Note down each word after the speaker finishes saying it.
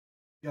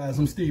Guys,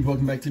 I'm Steve.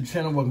 Welcome back to the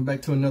channel. Welcome back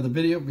to another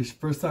video. If it's your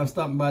first time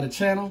stopping by the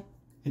channel,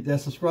 hit that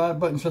subscribe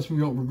button. Trust me,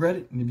 you won't regret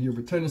it. And if you're a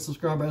returning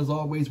subscriber, as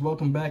always,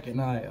 welcome back,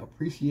 and I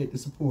appreciate the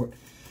support.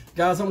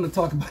 Guys, I'm going to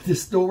talk about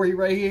this story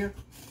right here.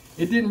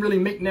 It didn't really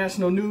make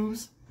national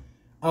news.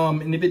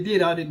 And if it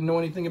did, I didn't know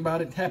anything about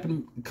it. It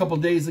happened a couple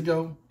days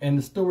ago. And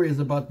the story is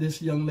about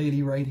this young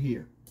lady right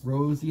here,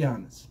 Rose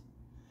Llanes.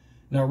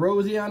 Now,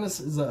 Rose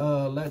Llanes is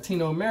a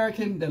Latino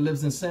American that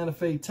lives in Santa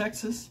Fe,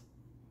 Texas.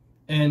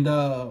 And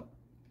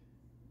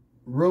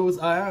Rose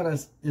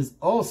Llanes is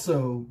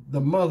also the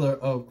mother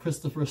of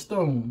Christopher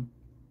Stone,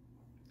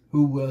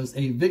 who was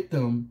a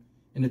victim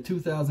in the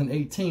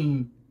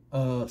 2018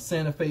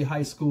 Santa Fe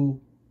High School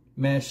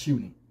mass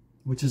shooting,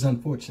 which is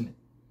unfortunate.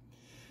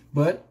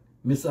 But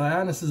Miss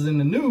Llanes is in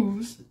the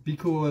news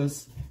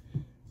because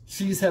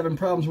she's having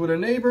problems with her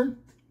neighbor,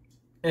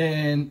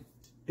 and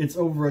it's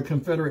over a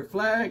Confederate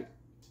flag.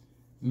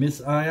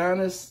 Miss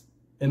Llanes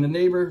and the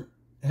neighbor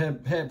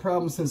have had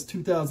problems since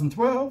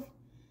 2012.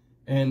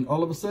 And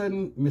all of a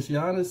sudden, Miss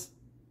Llanes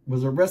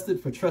was arrested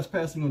for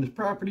trespassing on his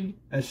property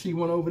as she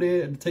went over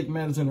there to take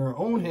matters in her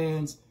own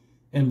hands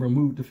and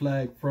remove the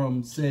flag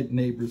from said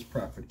neighbor's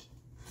property,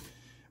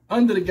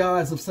 under the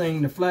guise of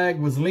saying the flag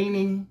was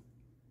leaning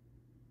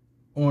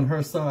on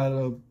her side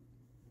of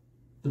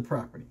the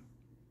property.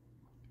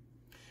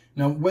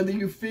 Now, whether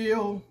you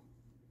feel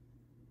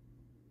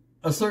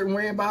a certain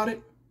way about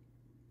it,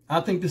 I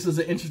think this is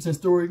an interesting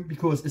story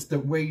because it's the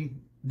way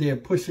they're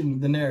pushing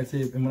the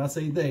narrative. And when I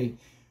say they,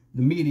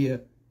 the media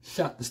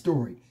shot the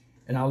story.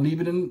 And I'll leave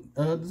it in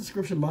the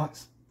description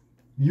box.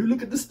 You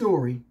look at the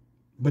story,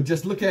 but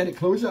just look at it,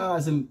 close your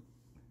eyes and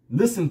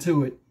listen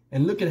to it,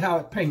 and look at how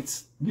it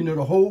paints, you know,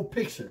 the whole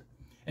picture,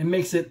 and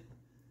makes it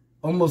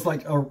almost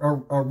like a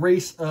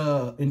race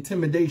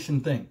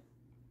intimidation thing.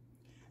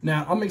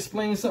 Now, I'm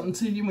explaining something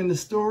to you in the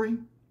story,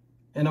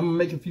 and I'm going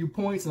to make a few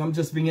points, and I'm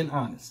just being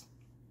honest.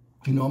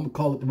 You know, I'm going to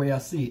call it the way I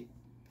see it.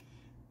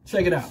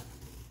 Check it out.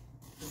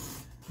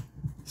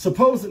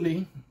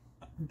 Supposedly,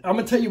 I'm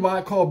going to tell you why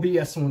I call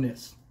BS on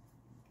this.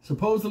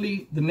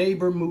 Supposedly, the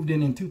neighbor moved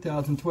in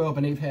 2012,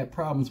 and they've had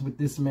problems with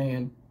this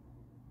man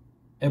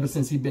ever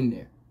since he's been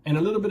there. And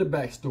a little bit of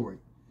backstory.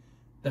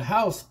 The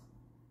house,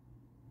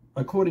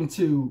 according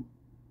to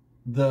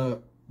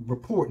the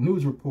report,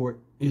 news report,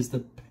 is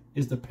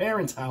the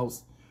parents'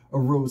 house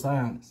of Rose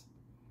Llanes.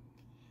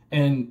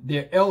 And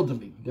they're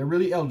elderly. They're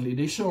really elderly.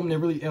 They show them they're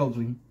really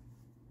elderly.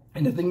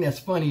 And the thing that's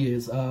funny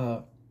is,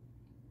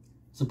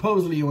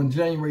 supposedly on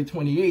January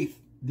 28th,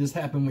 this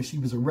happened when she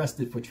was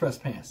arrested for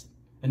trespassing.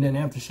 And then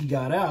after she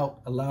got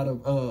out, a lot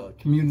of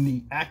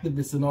community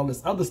activists and all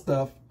this other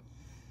stuff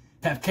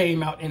have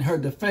came out in her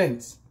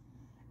defense.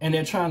 And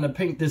they're trying to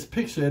paint this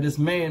picture of this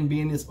man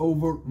being this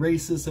over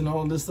racist and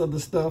all this other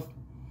stuff,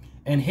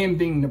 and him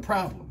being the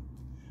problem.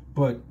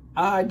 But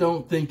I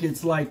don't think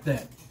it's like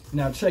that.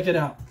 Now, check it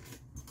out.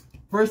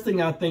 First thing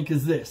I think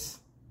is this.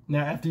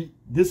 Now, after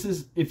this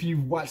is, if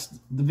you've watched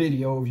the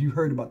video or if you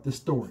heard about this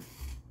story,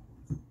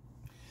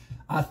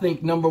 I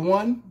think number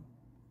one,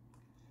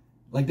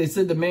 like they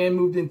said, the man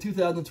moved in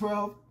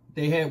 2012.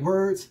 They had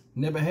words,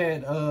 never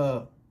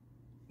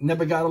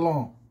got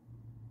along.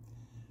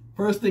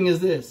 First thing is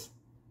this.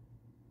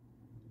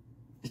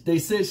 They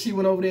said she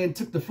went over there and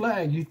took the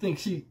flag. You think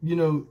she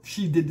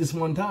did this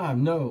one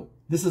time. No,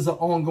 this is an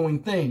ongoing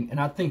thing. And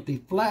I think the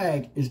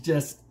flag is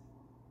just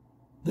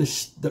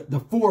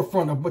the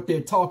forefront of what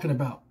they're talking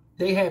about.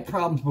 They had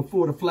problems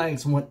before the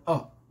flags went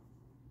up.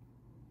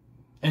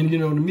 And, you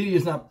know, the media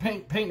is not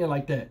painting it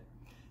like that.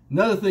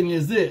 Another thing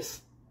is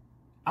this.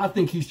 I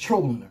think he's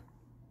trolling her.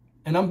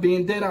 And I'm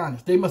being dead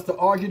honest. They must have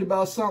argued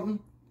about something.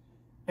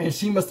 And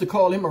she must have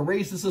called him a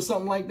racist or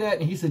something like that.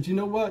 And he said, you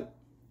know what?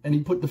 And he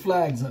put the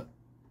flags up.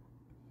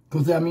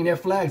 Because, I mean, there are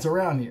flags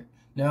around here.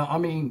 Now, I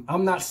mean,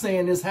 I'm not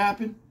saying this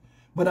happened.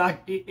 But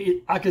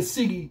I could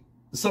see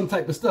some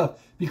type of stuff.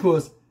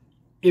 Because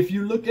if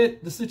you look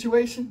at the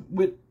situation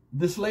with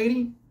this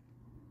lady,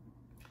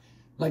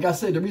 like I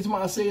said, the reason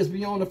why I say it's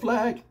beyond the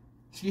flag,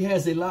 she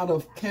has a lot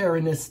of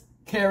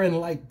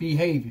Karen-like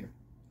behavior.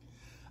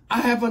 I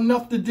have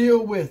enough to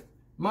deal with.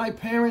 My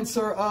parents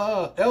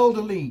are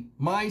elderly.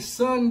 My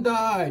son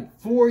died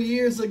 4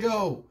 years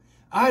ago.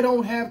 I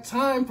don't have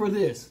time for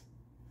this.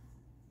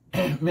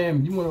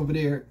 Ma'am, you went over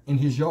there in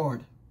his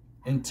yard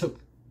and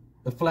took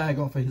the flag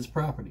off of his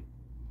property.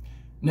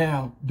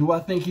 Now, do I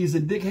think he's a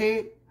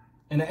dickhead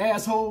and an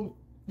asshole?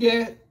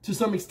 Yeah, to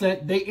some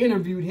extent. They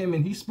interviewed him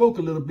and he spoke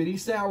a little bit. He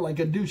sounded like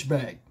a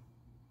douchebag.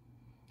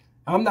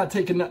 I'm not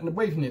taking nothing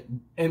away from it.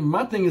 And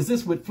my thing is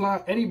this with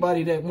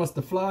anybody that wants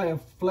to fly a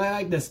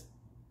flag that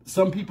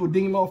some people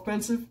deem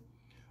offensive,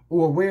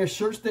 or wear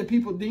shirts that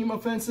people deem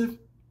offensive.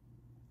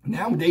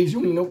 Nowadays, you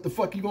don't even know what the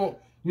fuck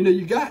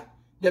you got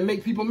that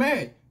make people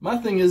mad. My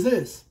thing is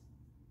this.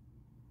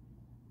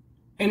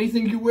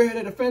 Anything you wear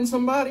that offends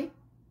somebody,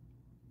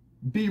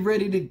 be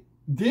ready to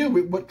deal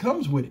with what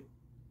comes with it.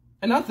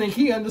 And I think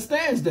he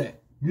understands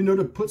that. You know,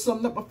 to put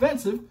something up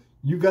offensive,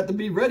 you got to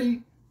be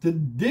ready to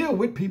deal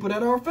with people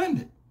that are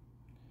offended.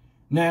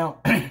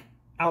 Now,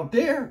 out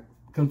there,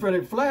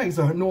 Confederate flags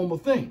are a normal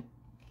thing.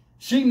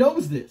 She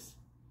knows this.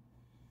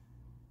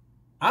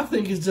 I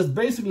think it's just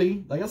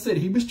basically, like I said,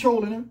 he was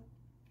trolling her.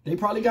 They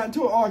probably got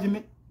into an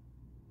argument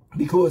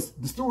because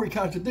the story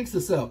contradicts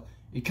itself.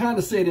 It kind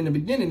of said in the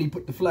beginning he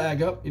put the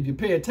flag up, if you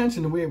pay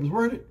attention to the way it was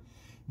worded.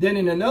 Then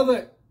in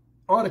another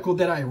article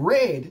that I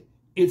read,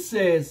 it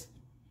says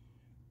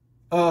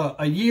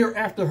a year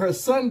after her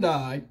son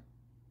died,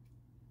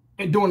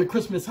 and during the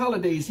Christmas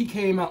holidays, he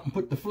came out and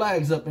put the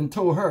flags up and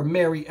told her,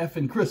 Merry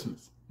effing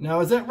Christmas. Now,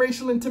 is that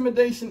racial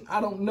intimidation? I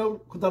don't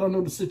know, because I don't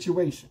know the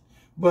situation.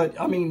 But,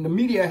 I mean, the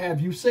media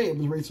have you say it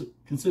was racial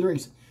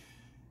consideration.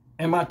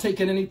 Am I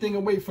taking anything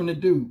away from the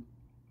dude?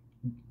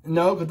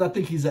 No, because I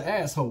think he's an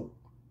asshole.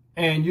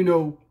 And, you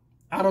know,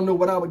 I don't know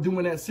what I would do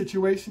in that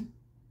situation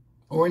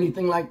or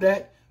anything like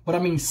that. But, I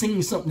mean,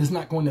 seeing something is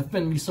not going to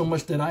offend me so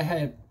much that I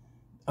have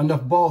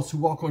enough balls to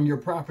walk on your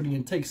property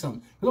and take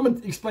something. But I'm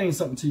going to explain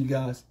something to you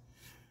guys.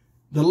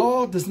 The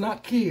law does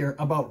not care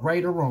about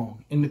right or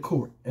wrong in the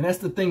court. And that's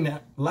the thing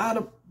that a lot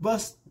of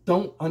us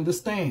don't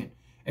understand.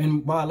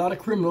 And why a lot of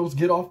criminals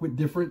get off with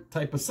different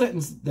type of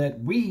sentence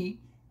that we,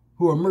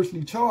 who are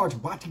mercilessly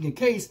charged watching a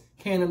case,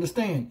 can't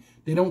understand.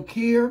 They don't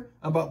care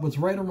about what's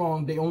right or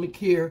wrong. They only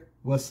care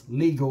what's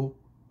legal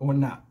or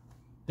not.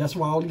 That's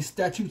why all these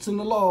statutes in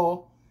the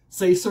law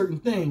say certain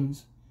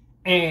things.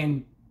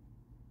 And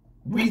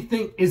we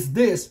think it's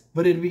this,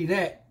 but it'll be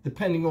that,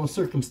 depending on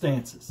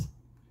circumstances.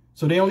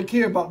 So they only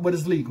care about what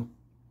is legal.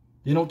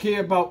 They don't care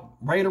about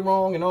right or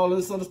wrong and all of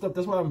this other stuff.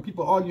 That's why when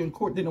people argue in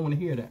court, they don't want to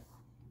hear that.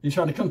 They're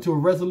trying to come to a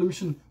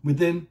resolution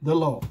within the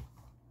law.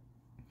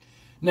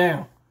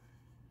 Now,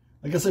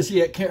 like I said, she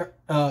had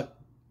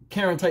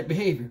Karen-type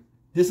behavior.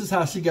 This is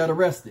how she got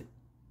arrested.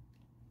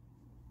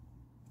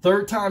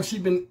 Third time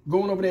she's been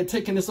going over there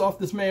taking this off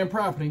this man's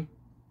property.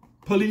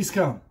 Police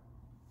come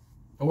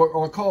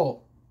or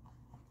call.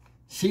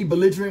 She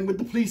belligerent with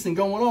the police and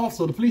going off.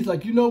 So the police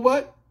like, you know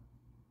what?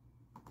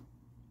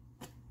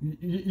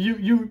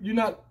 You're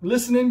not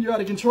listening. You're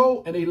out of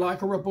control. And they lock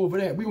her up over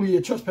there. We're going to get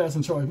a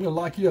trespassing charge. We're going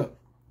to lock you up.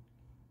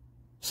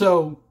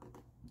 So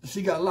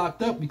she got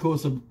locked up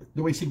because of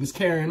the way she was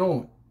carrying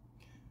on.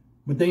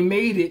 But they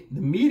made it,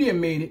 the media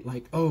made it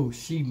like, oh,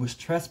 she was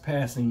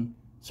trespassing.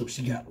 So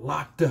she got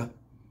locked up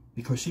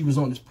because she was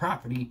on this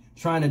property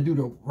trying to do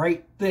the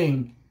right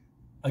thing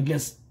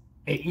against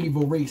an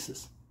evil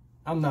racist.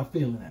 I'm not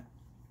feeling that.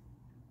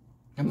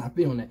 I'm not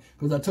feeling that.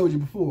 Because I told you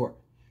before,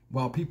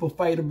 while people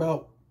fight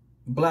about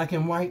black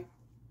and white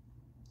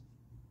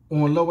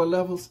on lower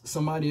levels,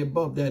 somebody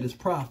above that is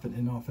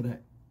profiting off of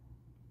that.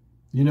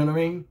 You know what I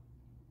mean?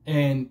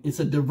 And it's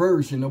a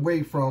diversion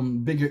away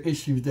from bigger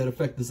issues that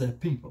affect us as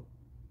people.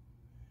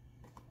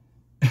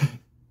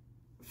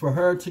 For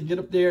her to get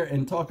up there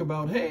and talk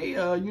about, hey,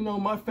 you know,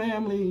 my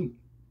family,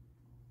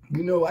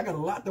 you know, I got a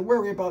lot to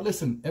worry about.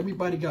 Listen,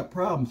 everybody got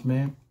problems,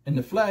 man. And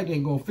the flag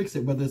ain't going to fix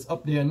it, whether it's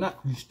up there or not.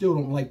 You still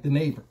don't like the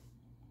neighbor.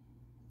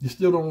 You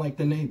still don't like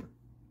the neighbor.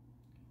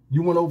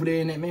 You went over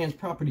there in that man's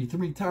property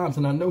 3 times,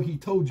 and I know he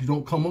told you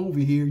don't come over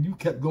here. You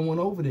kept going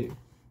over there.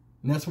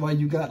 And that's why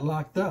you got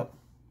locked up.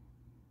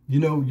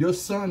 You know, your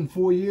son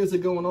 4 years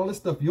ago and all this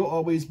stuff, you'll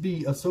always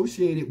be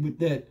associated with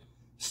that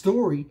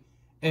story.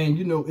 And,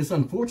 you know, it's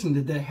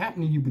unfortunate that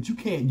happened to you, but you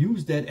can't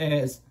use that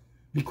as,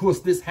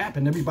 because this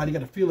happened, everybody got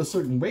to feel a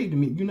certain way to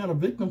me. You're not a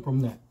victim from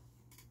that.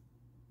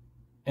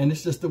 And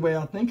it's just the way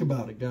I think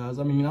about it, guys.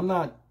 I mean,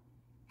 I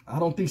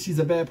don't think she's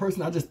a bad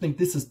person. I just think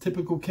this is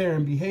typical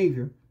Karen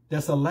behavior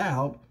that's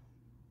allowed,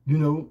 you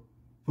know,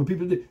 for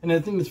people to do. And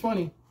the thing that's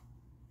funny,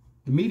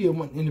 the media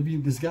went and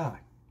interviewed this guy.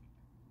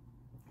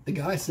 The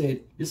guy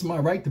said, it's my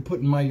right to put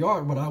in my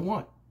yard what I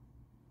want.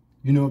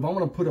 You know, if I want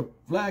to put a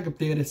flag up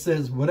there that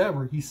says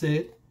whatever, he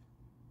said,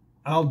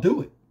 I'll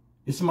do it.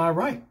 It's my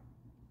right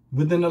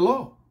within the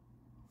law.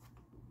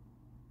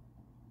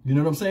 You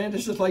know what I'm saying?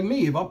 It's just like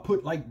me. If I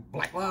put like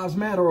Black Lives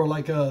Matter or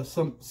like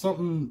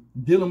something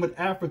dealing with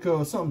Africa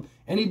or something,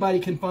 anybody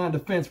can find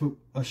offense with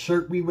a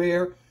shirt we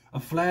wear, a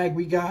flag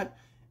we got,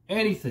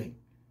 anything.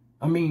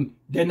 I mean,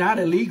 they're not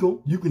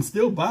illegal. You can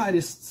still buy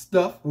this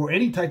stuff or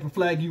any type of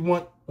flag you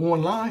want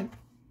online.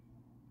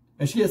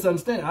 And she has to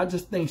understand, I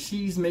just think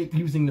she's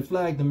using the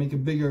flag to make a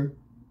bigger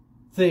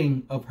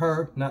thing of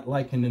her not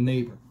liking the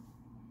neighbor.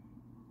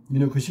 You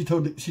know, because she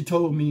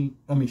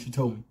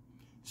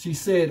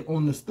said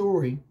on the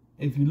story,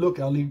 if you look,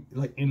 I'll leave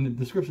like in the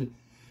description,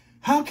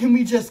 how can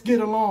we just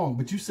get along?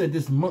 But you said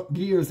this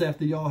years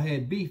after y'all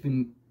had beef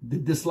and the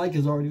dislike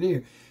is already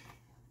there.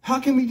 How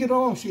can we get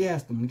along? She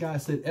asked him. The guy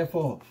said, F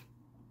off.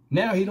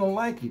 Now he don't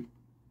like you.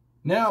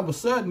 Now all of a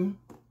sudden,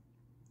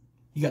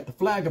 he got the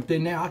flag up there.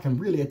 Now I can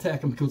really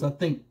attack him because I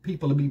think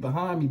people will be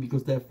behind me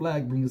because that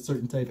flag brings a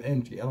certain type of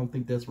energy. I don't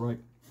think that's right.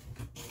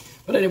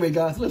 But anyway,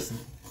 guys, listen.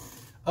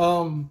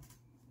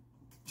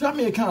 Drop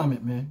me a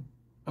comment, man.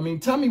 I mean,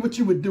 tell me what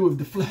you would do if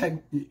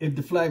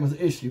the flag was an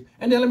issue.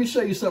 And then let me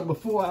show you something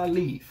before I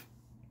leave.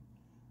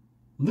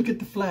 Look at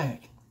the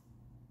flag.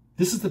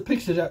 This is the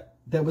picture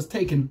that was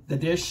taken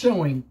that they're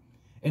showing,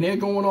 and they're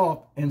going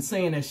off and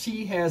saying that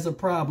she has a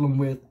problem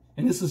with,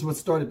 and this is what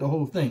started the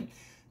whole thing.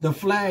 The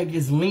flag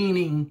is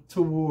leaning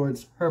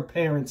towards her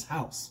parents'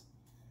 house.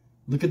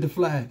 Look at the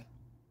flag.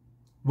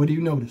 What do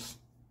you notice?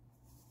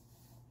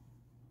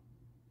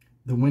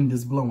 The wind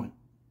is blowing.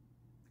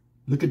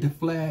 Look at the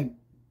flag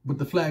with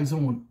the flags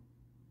on.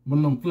 One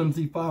of them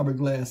flimsy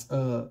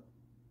fiberglass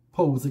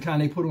poles, the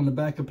kind they put on the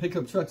back of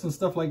pickup trucks and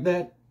stuff like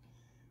that.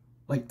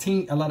 Like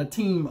a lot of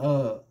team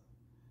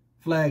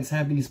flags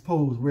have these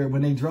poles where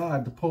when they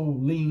drive, the pole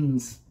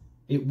leans,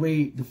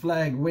 the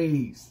flag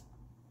waves.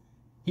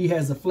 He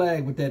has a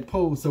flag with that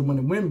pole, so when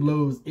the wind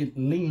blows, it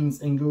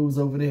leans and goes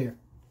over there.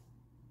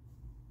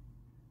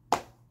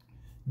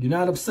 You're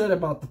not upset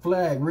about the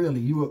flag,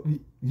 really.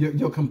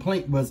 Your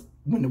complaint was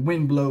when the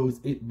wind blows,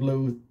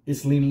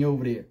 it's leaning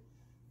over there.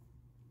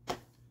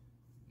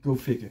 Go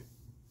figure.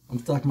 I'm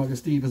Stock Market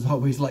Steve. As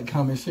always, like,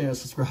 comment, share, and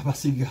subscribe. I'll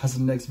see you guys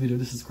in the next video.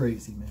 This is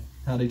crazy, man.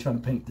 How they trying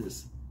to paint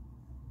this.